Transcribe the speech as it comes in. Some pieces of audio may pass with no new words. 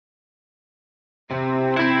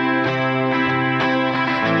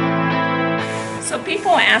So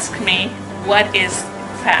people ask me, what is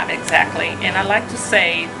Fab exactly? And I like to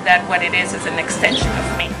say that what it is an extension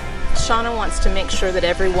of me. Shauna wants to make sure that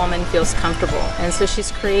every woman feels comfortable, and so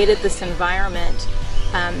she's created this environment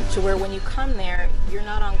to where when you come there, you're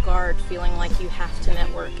not on guard feeling like you have to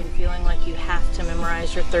network and feeling like you have to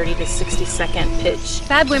memorize your 30 to 60 second pitch.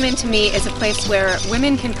 Fabwomen to me is a place where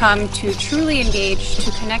women can come to truly engage,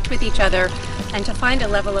 to connect with each other, and to find a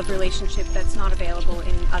level of relationship that's not available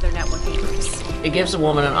in other networking groups. It gives a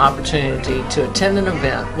woman an opportunity to attend an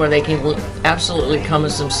event where they can absolutely come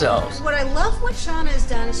as themselves. What I love what Shauna has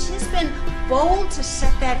done is she's been bold to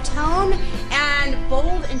set that tone and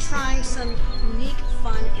bold in trying some unique,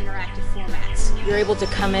 fun, interactive formats. You're able to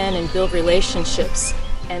come in and build relationships,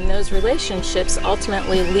 and those relationships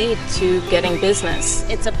ultimately lead to getting business.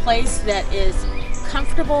 It's a place that is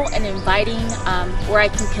comfortable and inviting, where I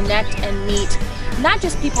can connect and meet not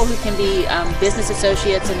just people who can be business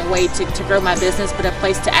associates in a way to grow my business, but a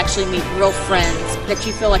place to actually meet real friends that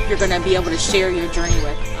you feel like you're going to be able to share your journey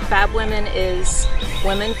with. Fabwomen is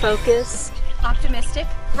women-focused, Optimistic,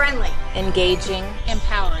 Friendly, engaging,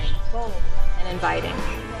 Empowering. bold. and inviting.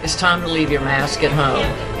 It's time to leave your mask at home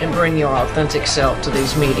and bring your authentic self to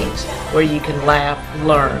these meetings where you can laugh,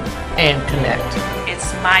 learn, and connect.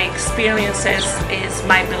 It's my experiences, it's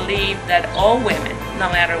my belief that all women, no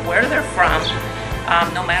matter where they're from,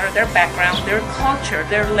 no matter their background, their culture,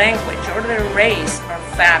 their language, or their race, are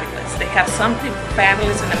fabulous. They have something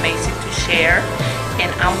fabulous and amazing to share, and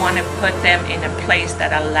I want to put them in a place that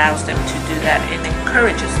allows them to do that and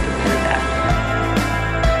encourages them to do that.